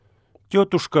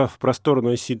Тетушка в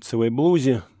просторной ситцевой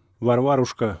блузе,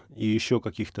 Варварушка и еще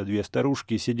каких-то две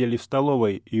старушки сидели в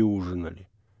столовой и ужинали.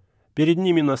 Перед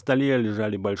ними на столе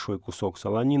лежали большой кусок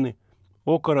солонины,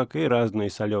 окорок и разные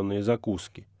соленые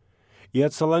закуски. И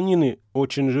от солонины,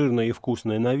 очень жирной и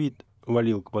вкусной на вид,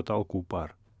 валил к потолку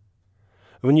пар.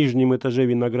 В нижнем этаже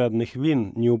виноградных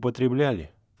вин не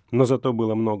употребляли, но зато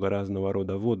было много разного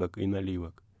рода водок и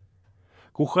наливок.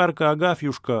 Кухарка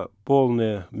Агафьюшка,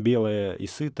 полная, белая и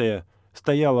сытая,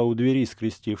 стояла у двери,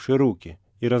 скрестивши руки,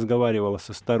 и разговаривала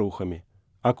со старухами,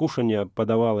 а кушанье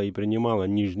подавала и принимала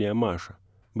нижняя Маша,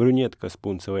 брюнетка с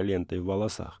пунцовой лентой в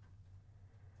волосах.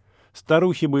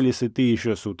 Старухи были сыты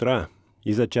еще с утра,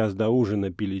 и за час до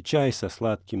ужина пили чай со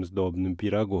сладким сдобным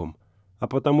пирогом, а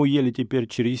потому ели теперь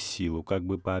через силу, как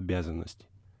бы по обязанности.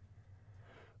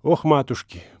 «Ох,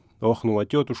 матушки!» — охнула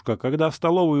тетушка, когда в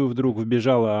столовую вдруг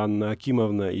вбежала Анна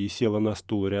Акимовна и села на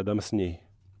стул рядом с ней.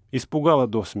 Испугала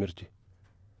до смерти.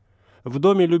 В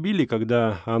доме любили,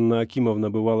 когда Анна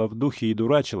Акимовна бывала в духе и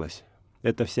дурачилась.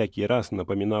 Это всякий раз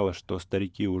напоминало, что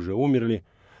старики уже умерли,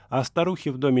 а старухи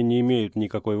в доме не имеют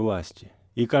никакой власти,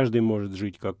 и каждый может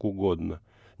жить как угодно,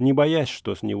 не боясь,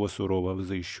 что с него сурово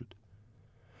взыщут.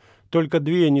 Только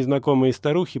две незнакомые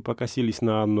старухи покосились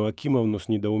на Анну Акимовну с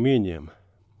недоумением.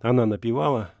 Она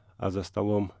напевала, а за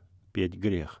столом петь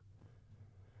грех.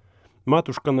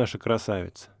 «Матушка наша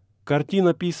красавица,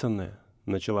 картина писанная», —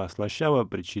 начала слащаво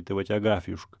причитывать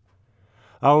Агафьюшка.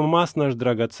 «Алмаз наш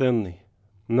драгоценный.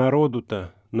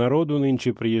 Народу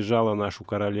нынче приезжала нашу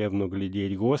королевну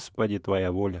глядеть, Господи,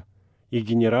 твоя воля. И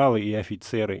генералы, и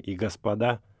офицеры, и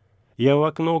господа. Я в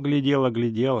окно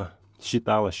глядела,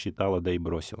 считала, да и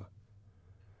бросила».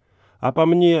 «А по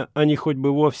мне, они хоть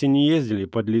бы вовсе не ездили,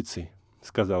 подлецы», —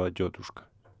 сказала тетушка.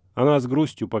 Она с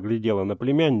грустью поглядела на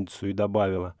племянницу и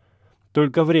добавила: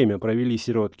 «Только время провели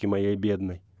сиротки моей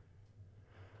бедной».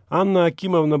 Анна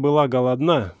Акимовна была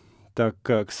голодна, так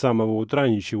как с самого утра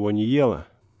ничего не ела.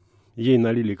 Ей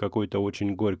налили какой-то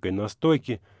очень горькой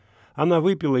настойки. Она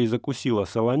выпила и закусила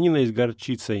солониной с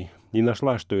горчицей и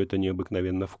нашла, что это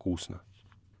необыкновенно вкусно.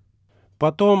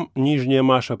 Потом нижняя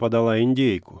Маша подала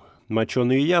индейку,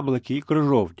 моченые яблоки и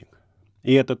крыжовник.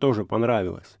 И это тоже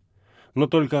понравилось. Но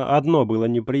только одно было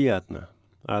неприятно.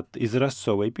 От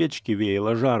изразцовой печки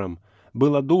веяло жаром,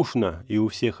 было душно, и у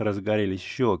всех разгорелись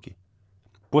щеки.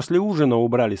 После ужина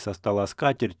убрали со стола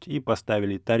скатерть и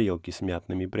поставили тарелки с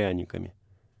мятными пряниками.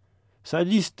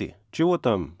 «Садись ты, чего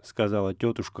там?» — сказала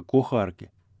тетушка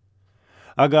кухарке.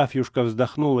 Агафьюшка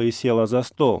вздохнула и села за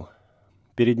стол.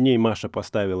 Перед ней Маша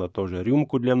поставила тоже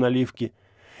рюмку для наливки,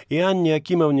 и Анне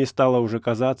Акимовне стало уже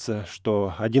казаться,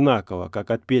 что одинаково,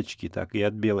 как от печки, так и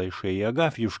от белой шеи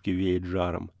Агафьюшки веет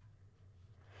жаром.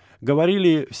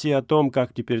 Говорили все о том,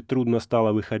 как теперь трудно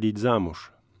стало выходить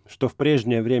замуж, что в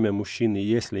прежнее время мужчины,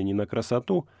 если не на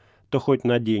красоту, то хоть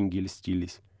на деньги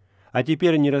льстились, а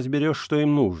теперь не разберешь, что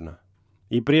им нужно.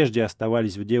 И прежде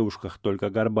оставались в девушках только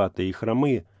горбатые и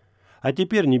хромые, а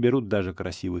теперь не берут даже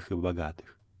красивых и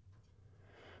богатых.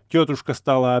 Тетушка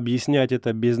стала объяснять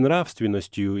это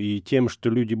безнравственностью и тем, что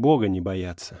люди Бога не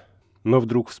боятся. Но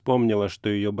вдруг вспомнила, что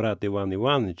ее брат Иван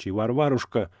Иванович и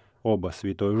Варварушка, оба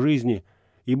святой жизни,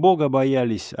 и Бога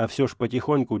боялись, а все ж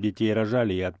потихоньку детей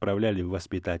рожали и отправляли в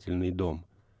воспитательный дом.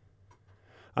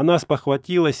 Она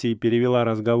спохватилась и перевела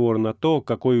разговор на то,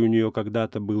 какой у нее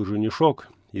когда-то был женишок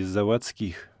из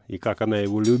заводских, и как она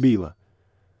его любила.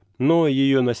 Но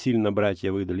ее насильно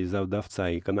братья выдали за вдовца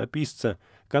и иконописца,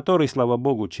 который, слава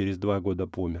богу, через 2 года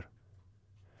помер.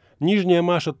 Нижняя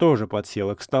Маша тоже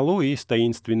подсела к столу и с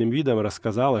таинственным видом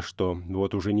рассказала, что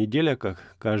вот уже неделя,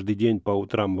 как каждый день по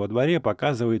утрам во дворе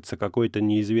показывается какой-то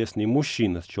неизвестный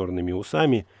мужчина с черными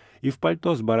усами и в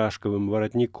пальто с барашковым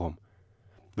воротником.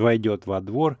 Войдет во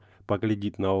двор,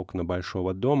 поглядит на окна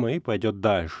большого дома и пойдет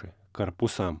дальше, к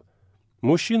корпусам.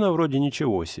 Мужчина вроде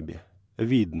ничего себе,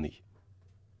 видный.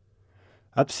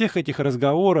 От всех этих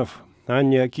разговоров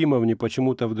Анне Акимовне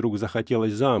почему-то вдруг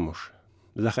захотелось замуж.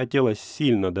 Захотелось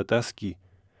сильно до тоски.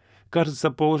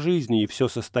 Кажется, полжизни и все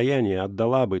состояние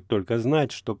отдала бы, только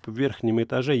знать, что в верхнем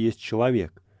этаже есть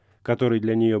человек, который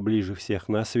для нее ближе всех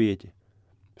на свете,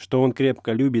 что он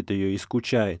крепко любит ее и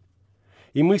скучает.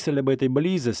 И мысль об этой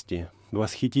близости,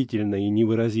 восхитительной и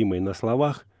невыразимой на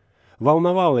словах,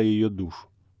 волновала ее душу.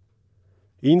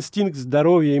 Инстинкт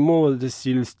здоровья и молодости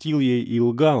льстил ей и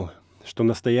лгал, что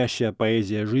настоящая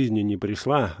поэзия жизни не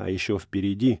пришла, а еще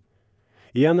впереди.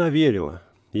 И она верила,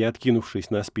 и, откинувшись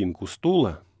на спинку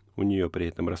стула, у нее при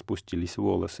этом распустились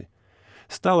волосы,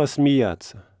 стала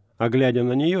смеяться, а глядя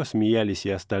на нее, смеялись и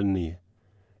остальные.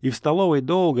 И в столовой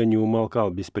долго не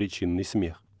умолкал беспричинный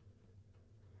смех.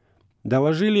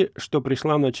 Доложили, что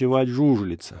пришла ночевать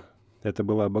жужелица. Это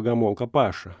была богомолка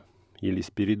Паша, или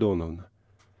Спиридоновна.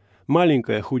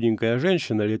 Маленькая худенькая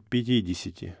женщина лет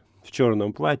 50, в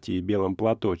черном платье и белом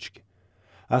платочке.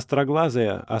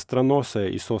 Остроглазая, остроносая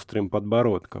и с острым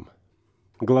подбородком.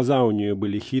 Глаза у нее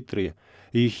были хитрые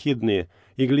и ехидные,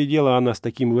 и глядела она с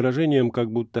таким выражением,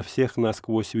 как будто всех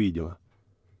насквозь видела.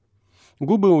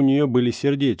 Губы у нее были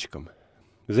сердечком.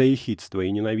 За ехидство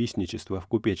и ненавистничество в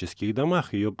купеческих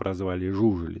домах ее прозвали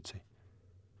жужелицей.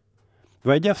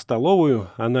 Войдя в столовую,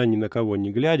 она, ни на кого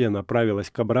не глядя,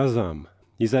 направилась к образам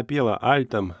и запела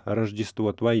альтом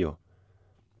 «Рождество твое».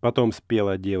 Потом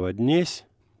спела «Дева днесь»,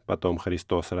 потом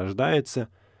 «Христос рождается»,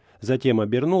 затем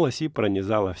обернулась и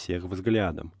пронизала всех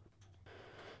взглядом.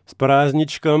 «С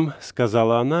праздничком!» —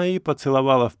 сказала она и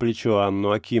поцеловала в плечо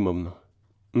Анну Акимовну.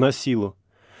 На силу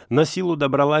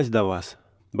добралась до вас,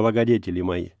 благодетели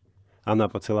мои». Она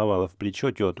поцеловала в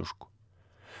плечо тетушку.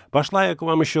 «Пошла я к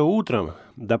вам еще утром,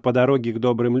 да по дороге к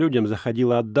добрым людям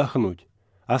заходила отдохнуть.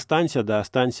 Останься, да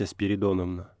останься,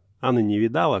 Спиридоновна». Она не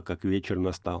видала, как вечер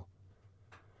настал.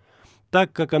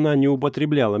 Так как она не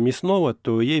употребляла мясного,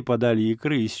 то ей подали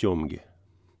икры и семги.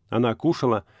 Она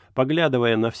кушала,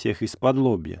 поглядывая на всех из-под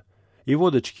лобья, и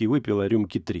водочки выпила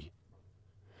рюмки 3.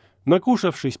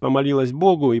 Накушавшись, помолилась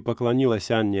Богу и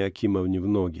поклонилась Анне Акимовне в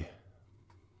ноги.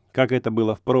 Как это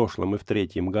было в прошлом и в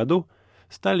 3-м году,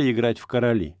 стали играть в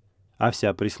короли, а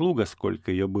вся прислуга,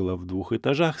 сколько ее было в 2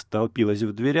 этажах, столпилась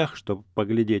в дверях, чтобы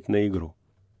поглядеть на игру.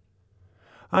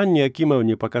 Анне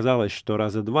Акимовне показалось, что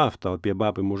раза 2 в толпе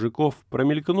баб и мужиков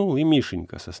промелькнул и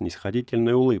Мишенька со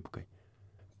снисходительной улыбкой.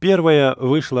 Первая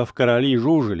вышла в короли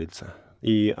жужелица,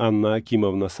 и Анна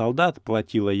Акимовна солдат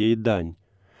платила ей дань,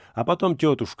 а потом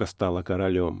тетушка стала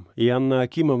королем, и Анна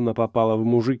Акимовна попала в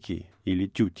мужики или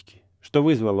тютьки, что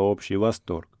вызвало общий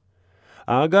восторг.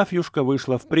 А Агафьюшка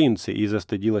вышла в принцы и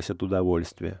застыдилась от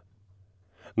удовольствия.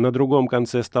 На другом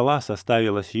конце стола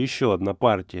составилась еще одна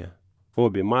партия.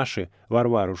 Обе Маши,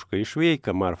 Варварушка и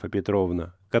швейка Марфа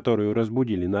Петровна, которую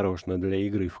разбудили нарочно для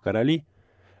игры в короли,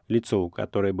 лицо у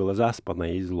которой было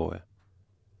заспанное и злое.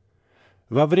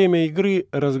 Во время игры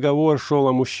разговор шел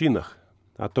о мужчинах,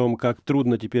 о том, как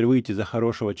трудно теперь выйти за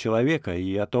хорошего человека,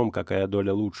 и о том, какая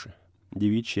доля лучше,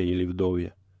 девичья или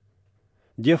вдовья.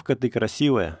 «Девка ты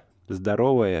красивая,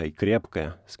 здоровая и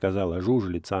крепкая», — сказала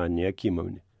жужелица Анне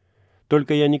Акимовне.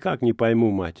 «Только я никак не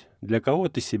пойму, мать, для кого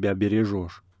ты себя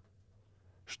бережешь?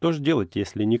 Что ж делать,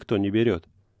 если никто не берет?»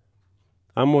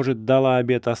 «А может, дала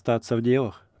обет остаться в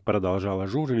девах?» — продолжала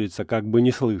жужелица, как бы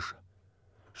не слыша.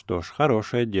 «Что ж,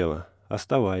 хорошее дело.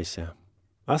 Оставайся».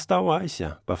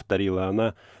 «Оставайся», — повторила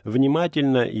она,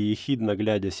 внимательно и ехидно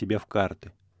глядя себе в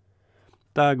карты.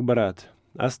 «Так, брат,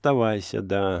 оставайся,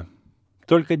 да.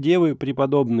 Только девы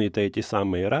преподобные-то эти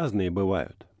самые разные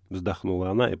бывают», —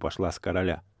 вздохнула она и пошла с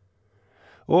короля.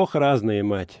 «Ох, разные,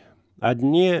 мать.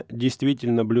 Одни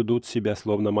действительно блюдут себя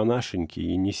словно монашеньки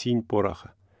и не синь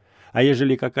пороха. А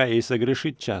ежели какая и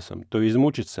согрешит часом, то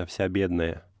измучится вся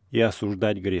бедная, и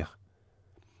осуждать грех.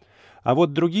 А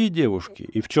вот другие девушки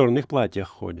и в черных платьях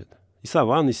ходят, и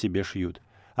саваны себе шьют,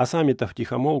 а сами-то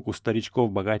втихомолку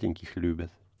старичков богатеньких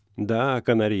любят. Да,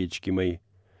 канареечки мои.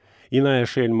 Иная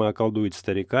шельма околдует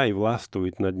старика и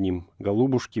властвует над ним.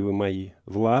 Голубушки вы мои,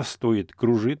 властвует,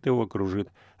 кружит его, кружит,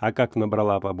 а как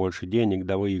набрала побольше денег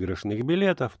до выигрышных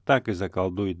билетов, так и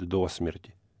заколдует до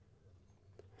смерти».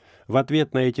 В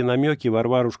ответ на эти намеки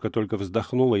Варварушка только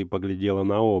вздохнула и поглядела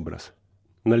на образ.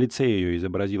 На лице ее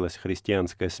изобразилось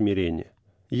христианское смирение.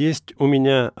 «Есть у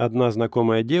меня одна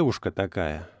знакомая девушка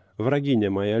такая, врагиня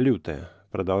моя лютая»,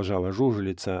 — продолжала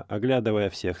жужелица, оглядывая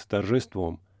всех с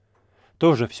торжеством.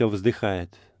 «Тоже все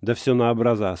вздыхает, да все на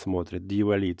образа смотрит,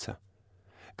 дьяволица.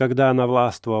 Когда она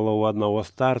властвовала у одного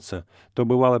старца, то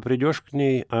бывало придешь к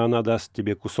ней, а она даст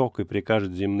тебе кусок и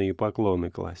прикажет земные поклоны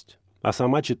класть. А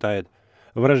сама читает: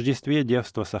 в Рождестве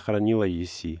девство сохранила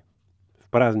еси. В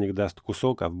праздник даст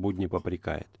кусок, а в будни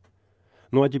попрекает.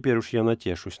 Ну а теперь уж я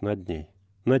натешусь над ней.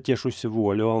 Натешусь в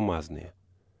волю алмазные».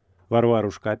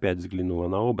 Варварушка опять взглянула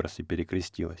на образ и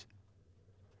перекрестилась.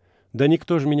 «Да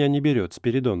никто ж меня не берет,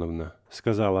 Спиридоновна», —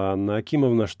 сказала Анна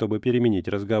Акимовна, чтобы переменить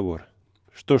разговор.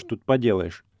 «Что ж тут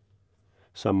поделаешь?»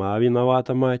 «Сама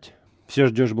виновата, мать. Все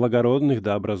ждешь благородных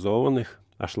да образованных,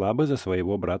 а шла бы за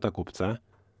своего брата-купца».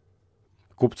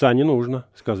 «Купца не нужно»,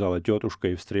 — сказала тетушка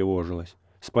и встревожилась.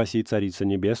 «Спаси, царица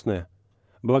небесная.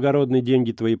 Благородный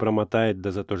деньги твои промотает,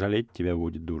 да зато жалеть тебя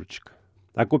будет, дурочка.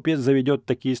 А купец заведет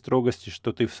такие строгости,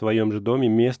 что ты в своем же доме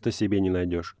места себе не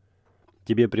найдешь.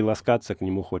 Тебе приласкаться к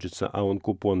нему хочется, а он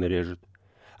купоны режет.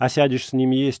 А сядешь с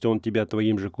ним есть, он тебя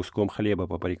твоим же куском хлеба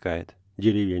попрекает.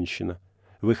 Деревенщина.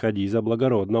 Выходи за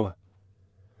благородного».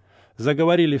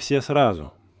 Заговорили все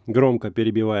сразу. громко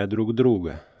перебивая друг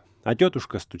друга, а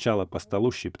тетушка стучала по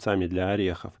столу щипцами для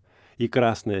орехов, и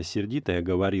красная сердитая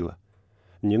говорила: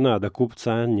 «Не надо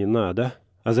купца, не надо,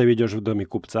 а заведешь в доме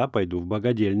купца, пойду в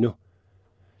богадельню».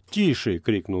 «Тише!» —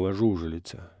 крикнула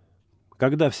жужелица.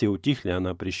 Когда все утихли,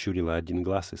 она прищурила один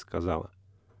глаз и сказала: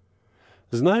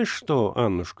 «Знаешь что,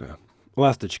 Аннушка,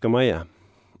 ласточка моя,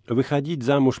 выходить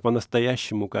замуж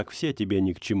по-настоящему, как все, тебе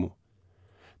ни к чему.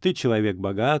 Ты человек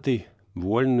богатый,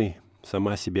 вольный,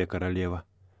 сама себе королева.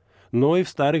 Но и в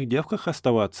старых девках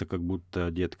оставаться, как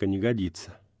будто, детка, не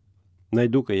годится.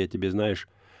 Найду-ка я тебе, знаешь,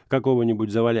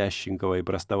 какого-нибудь завалященького и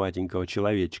простоватенького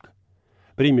человечка.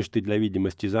 Примешь ты для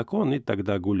видимости закон, и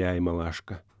тогда гуляй,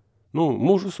 малашка. Ну,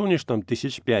 мужу сунешь там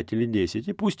 5 или 10,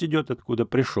 и пусть идет, откуда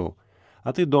пришел.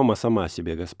 А ты дома сама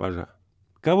себе госпожа.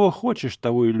 Кого хочешь,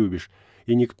 того и любишь,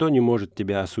 и никто не может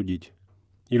тебя осудить.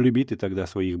 И люби ты тогда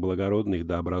своих благородных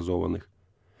да образованных.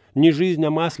 Не жизнь, а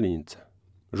масленица».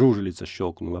 Жужелица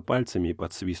щелкнула пальцами и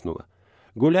подсвистнула: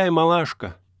 «Гуляй,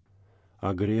 малашка!»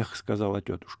 «А грех», — сказала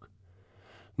тетушка.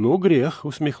 «Ну, грех», —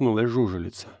 усмехнулась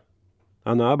жужелица.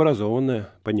 «Она образованная,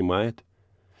 понимает.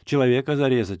 Человека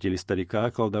зарезать или старика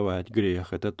околдовать —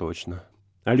 грех, это точно.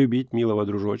 А любить милого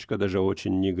дружочка даже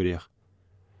очень не грех.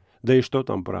 Да и что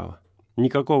там право?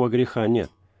 Никакого греха нет.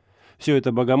 Все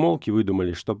это богомолки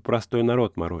выдумали, чтоб простой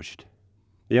народ морочить.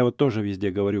 Я вот тоже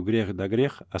везде говорю грех да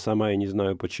грех, а сама и не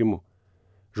знаю почему».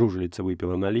 Жужелица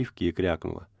выпила наливки и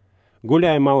крякнула.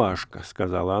 «Гуляй, малашка», —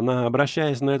 сказала она,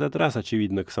 обращаясь на этот раз,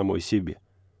 очевидно, к самой себе.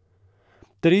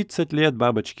 30 лет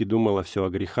бабочки думала все о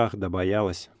грехах да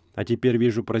боялась, а теперь,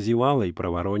 вижу, прозевала и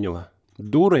проворонила.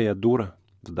 «Дура я, дура»,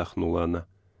 — вздохнула она.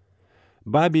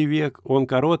 «Бабий век, он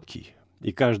короткий,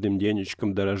 и каждым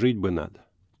денечком дорожить бы надо.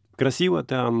 Красиво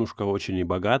ты, Аннушка, очень и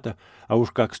богата, а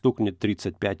уж как стукнет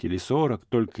 35 или 40,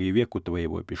 только и веку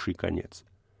твоего пиши конец.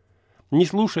 Не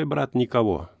слушай, брат,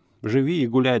 никого. Живи и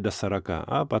гуляй до 40,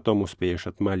 а потом успеешь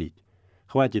отмолить.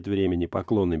 Хватит времени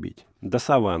поклоны бить, до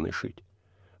саванны шить.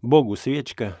 Богу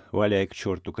свечка, валяй к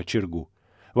черту кочергу.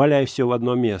 Валяй все в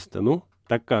одно место, ну,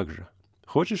 так как же?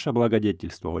 Хочешь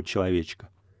облагодетельствовать человечка?»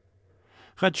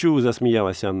 «Хочу», —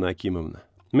 засмеялась Анна Акимовна.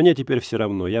 «Мне теперь все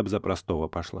равно, я б за простого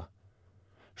пошла».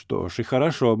 «Что ж, и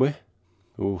хорошо бы.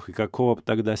 Ух, и какого б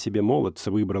тогда себе молодца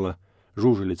выбрала».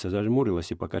 Жужелица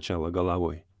зажмурилась и покачала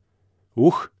головой.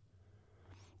 «Ух!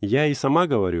 Я и сама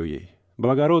говорю ей,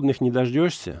 благородных не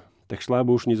дождешься, так шла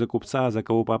бы уж не за купца, а за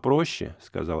кого попроще», —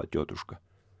 сказала тетушка.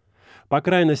 «По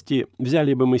крайности,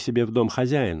 взяли бы мы себе в дом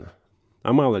хозяина,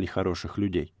 а мало ли хороших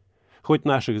людей. Хоть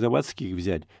наших заводских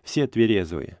взять, все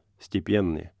тверезвые,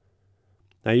 степенные».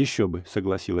 «А еще бы», —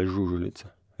 согласилась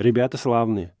жужелица, — «ребята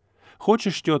славные.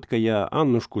 Хочешь, тетка, я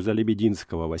Аннушку за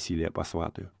Лебединского Василия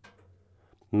посватаю?»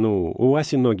 «Ну, у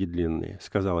Васи ноги длинные», —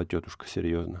 сказала тетушка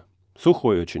серьезно.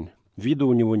 «Сухой очень, виду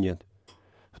у него нет».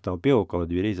 В толпе около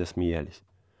дверей засмеялись.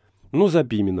 «Ну, за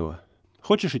Пименова.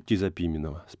 Хочешь идти за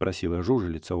Пименова?» — спросила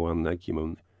жужелица у Анны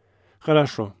Акимовны.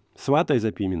 «Хорошо, сватай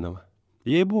за Пименова».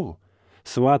 «Ей-богу».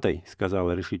 «Сватай», —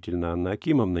 сказала решительно Анна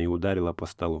Акимовна и ударила по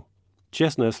столу.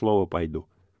 «Честное слово, пойду».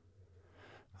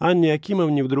 Анне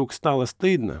Акимовне вдруг стало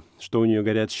стыдно, что у нее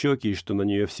горят щеки и что на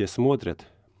нее все смотрят.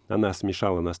 Она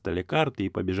смешала на столе карты и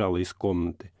побежала из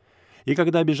комнаты. И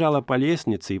когда бежала по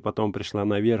лестнице и потом пришла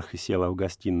наверх и села в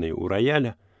гостиной у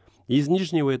рояля, из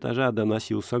нижнего этажа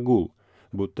доносился гул,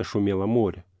 будто шумело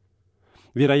море.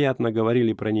 Вероятно,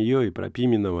 говорили про нее и про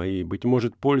Пименова, и, быть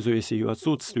может, пользуясь ее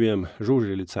отсутствием,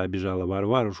 жужелица обижала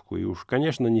Варварушку и уж,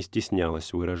 конечно, не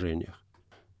стеснялась в выражениях.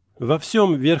 Во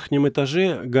всем верхнем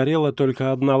этаже горела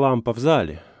только одна лампа в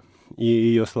зале, и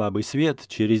ее слабый свет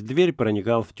через дверь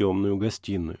проникал в темную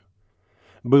гостиную.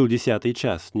 Был 10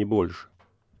 час, не больше.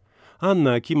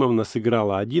 Анна Акимовна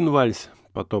сыграла один вальс,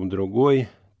 потом другой,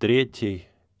 третий,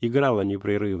 играла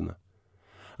непрерывно.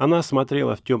 Она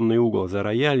смотрела в темный угол за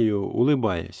роялью,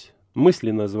 улыбаясь.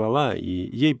 Мысленно звала, и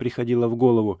ей приходило в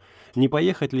голову, не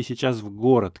поехать ли сейчас в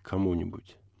город к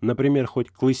кому-нибудь, например,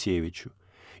 хоть к Лысевичу,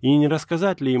 и не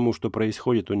рассказать ли ему, что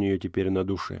происходит у нее теперь на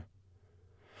душе.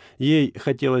 Ей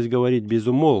хотелось говорить без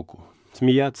умолку,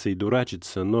 смеяться и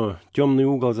дурачиться, но темный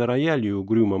угол за роялью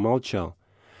угрюмо молчал,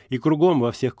 и кругом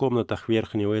во всех комнатах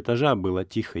верхнего этажа было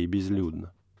тихо и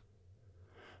безлюдно.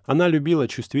 Она любила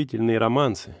чувствительные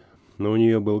романсы, но у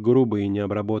нее был грубый и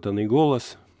необработанный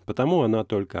голос, потому она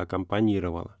только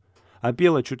аккомпанировала, а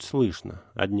пела чуть слышно,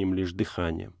 одним лишь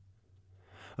дыханием.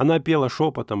 Она пела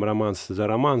шепотом романс за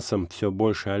романсом все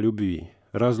больше о любви,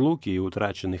 разлуке и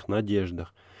утраченных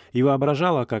надеждах, и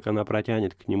воображала, как она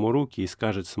протянет к нему руки и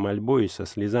скажет с мольбой и со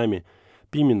слезами: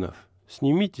 «Пименов,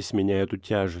 снимите с меня эту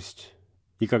тяжесть».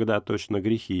 И когда точно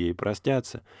грехи ей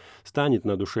простятся, станет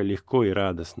на душе легко и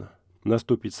радостно.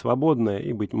 наступит свободная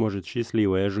и, быть может,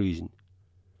 счастливая жизнь.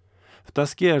 В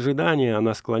тоске ожидания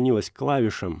она склонилась к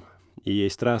клавишам, и ей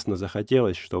страстно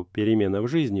захотелось, чтобы перемена в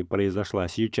жизни произошла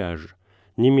сейчас же,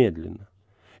 немедленно.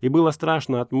 И было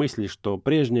страшно от мысли, что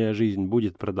прежняя жизнь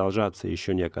будет продолжаться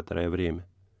еще некоторое время.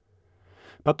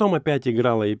 Потом опять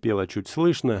играла и пела чуть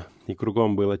слышно, и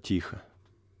кругом было тихо.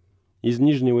 Из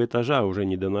нижнего этажа уже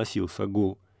не доносился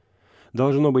гул.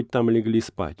 Должно быть, там легли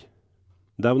спать.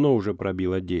 Давно уже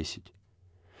пробило 10.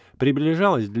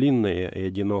 Приближалась длинная и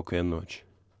одинокая ночь.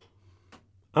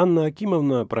 Анна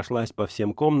Акимовна прошлась по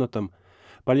всем комнатам,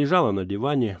 полежала на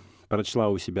диване, прочла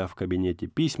у себя в кабинете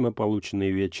письма,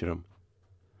 полученные вечером.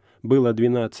 Было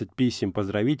 12 писем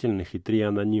поздравительных и 3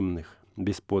 анонимных,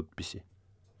 без подписи.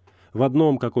 В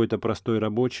одном какой-то простой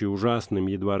рабочий ужасным,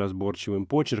 едва разборчивым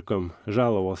почерком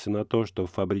жаловался на то, что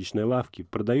в фабричной лавке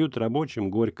продают рабочим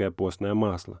горькое постное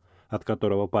масло, от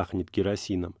которого пахнет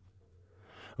керосином.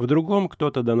 В другом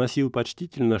кто-то доносил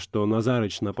почтительно, что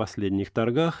Назарыч на последних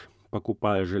торгах,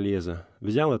 покупая железо,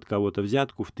 взял от кого-то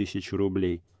взятку в 1000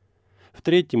 рублей. В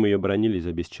третьем ее бранили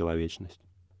за бесчеловечность.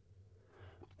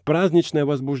 Праздничное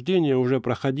возбуждение уже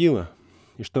проходило,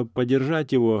 и чтобы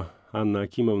поддержать его, Анна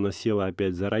Акимовна села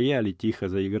опять за рояль и тихо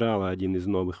заиграла один из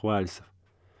новых вальсов.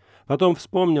 Потом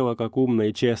вспомнила, как умно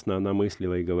и честно она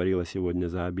мыслила и говорила сегодня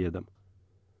за обедом.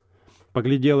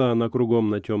 Поглядела она кругом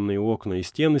на темные окна и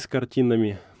стены с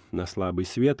картинами, на слабый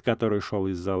свет, который шел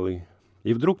из залы,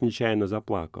 и вдруг нечаянно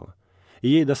заплакала. И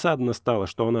ей досадно стало,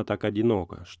 что она так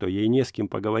одинока, что ей не с кем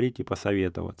поговорить и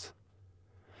посоветоваться.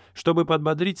 Чтобы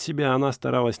подбодрить себя, она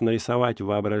старалась нарисовать в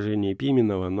воображении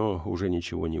Пименова, но уже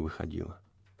ничего не выходило.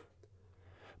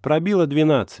 Пробило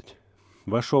 12.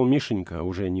 Вошел Мишенька,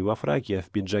 уже не во фраке, а в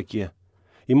пиджаке,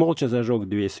 и молча зажег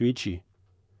 2 свечи.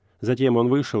 Затем он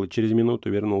вышел и через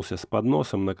минуту вернулся с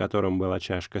подносом, на котором была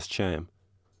чашка с чаем.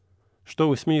 «Что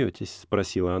вы смеетесь?» —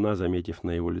 спросила она, заметив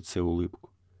на его лице улыбку.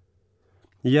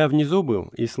 «Я внизу был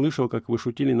и слышал, как вы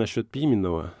шутили насчет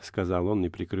Пименова», — сказал он и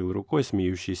прикрыл рукой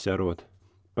смеющийся рот.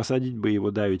 «Посадить бы его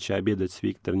давеча обедать с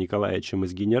Виктором Николаевичем и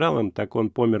с генералом, так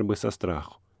он помер бы со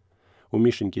страху». У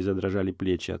Мишеньки задрожали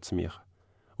плечи от смеха.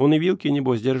 Он и вилки,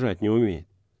 небось, держать не умеет.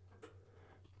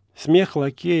 Смех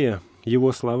лакея,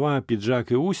 его слова,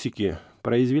 пиджак и усики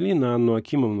произвели на Анну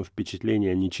Акимовну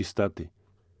впечатление нечистоты.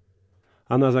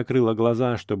 Она закрыла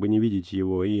глаза, чтобы не видеть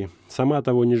его, и, сама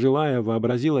того не желая,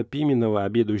 вообразила Пименова,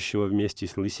 обедающего вместе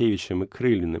с Лысевичем и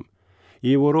Крылиным. И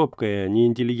его робкая,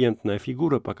 неинтеллигентная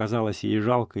фигура показалась ей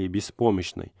жалкой и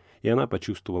беспомощной, и она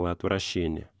почувствовала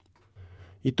отвращение.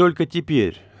 И только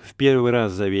теперь, в первый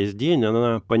раз за весь день,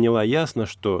 она поняла ясно,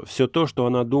 что все то, что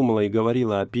она думала и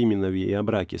говорила о Пименове и о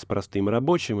браке с простым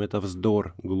рабочим, это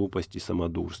вздор, глупость и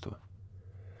самодурство.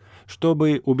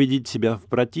 Чтобы убедить себя в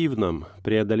противном,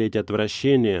 преодолеть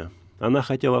отвращение, она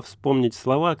хотела вспомнить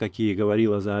слова, какие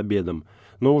говорила за обедом,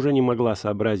 но уже не могла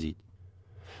сообразить.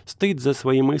 Стыд за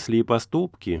свои мысли и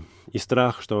поступки, и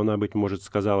страх, что она, быть может,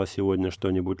 сказала сегодня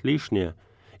что-нибудь лишнее,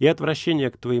 и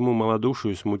отвращение к твоему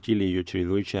малодушию смутили ее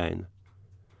чрезвычайно.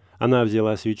 Она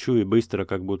взяла свечу и быстро,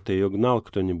 как будто ее гнал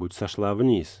кто-нибудь, сошла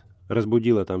вниз,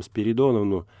 разбудила там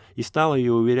Спиридоновну и стала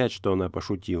ее уверять, что она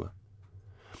пошутила.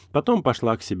 Потом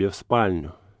пошла к себе в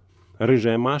спальню.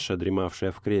 Рыжая Маша,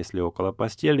 дремавшая в кресле около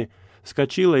постели,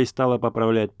 вскочила и стала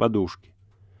поправлять подушки.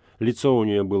 Лицо у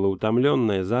нее было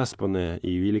утомленное, заспанное,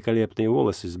 и великолепные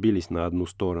волосы сбились на одну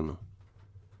сторону.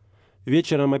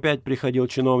 «Вечером опять приходил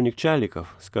чиновник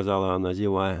Чаликов», — сказала она,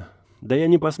 зевая. «Да я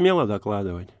не посмела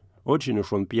докладывать. Очень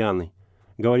уж он пьяный.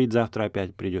 Говорит, завтра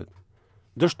опять придет».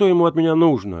 «Да что ему от меня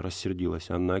нужно?» — рассердилась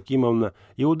Анна Акимовна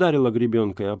и ударила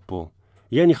гребенкой об пол.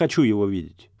 «Я не хочу его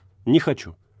видеть. Не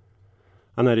хочу».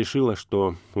 Она решила,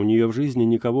 что у нее в жизни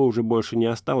никого уже больше не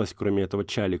осталось, кроме этого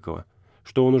Чаликова,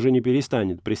 что он уже не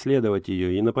перестанет преследовать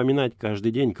ее и напоминать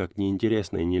каждый день, как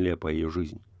неинтересна и нелепа ее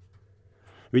жизнь.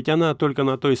 Ведь она только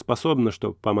на то и способна,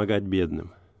 чтобы помогать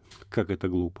бедным. Как это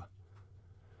глупо.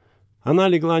 Она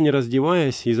легла, не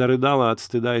раздеваясь, и зарыдала от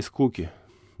стыда и скуки.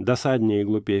 Досаднее и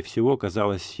глупее всего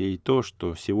казалось ей то,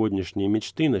 что сегодняшние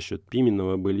мечты насчет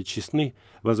Пименова были честны,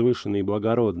 возвышены и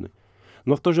благородны.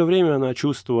 Но в то же время она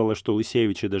чувствовала, что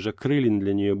Лысевич и даже Крылин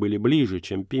для нее были ближе,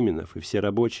 чем Пименов и все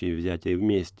рабочие, взятые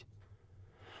вместе.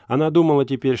 Она думала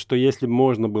теперь, что если бы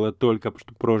можно было только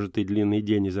прожитый длинный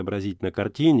день изобразить на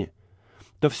картине,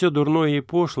 то все дурное и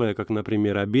пошлое, как,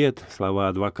 например, обед, слова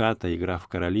адвоката, игра в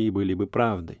короли, были бы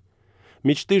правдой.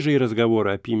 Мечты же и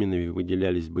разговоры о Пименове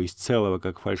выделялись бы из целого,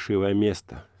 как фальшивое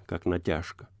место, как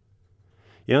натяжка.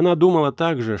 И она думала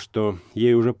также, что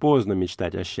ей уже поздно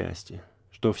мечтать о счастье,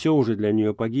 что все уже для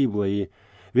нее погибло, и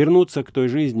вернуться к той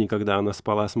жизни, когда она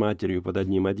спала с матерью под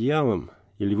одним одеялом,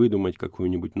 или выдумать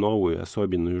какую-нибудь новую,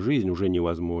 особенную жизнь уже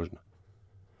невозможно.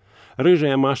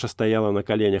 Рыжая Маша стояла на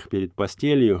коленях перед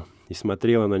постелью и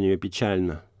смотрела на нее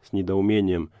печально, с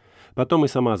недоумением. Потом и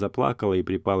сама заплакала и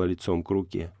припала лицом к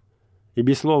руке. И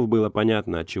без слов было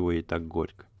понятно, отчего ей так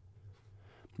горько.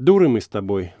 «Дуры мы с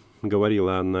тобой», —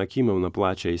 говорила Анна Акимовна,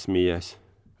 плача и смеясь.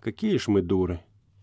 «Какие ж мы дуры!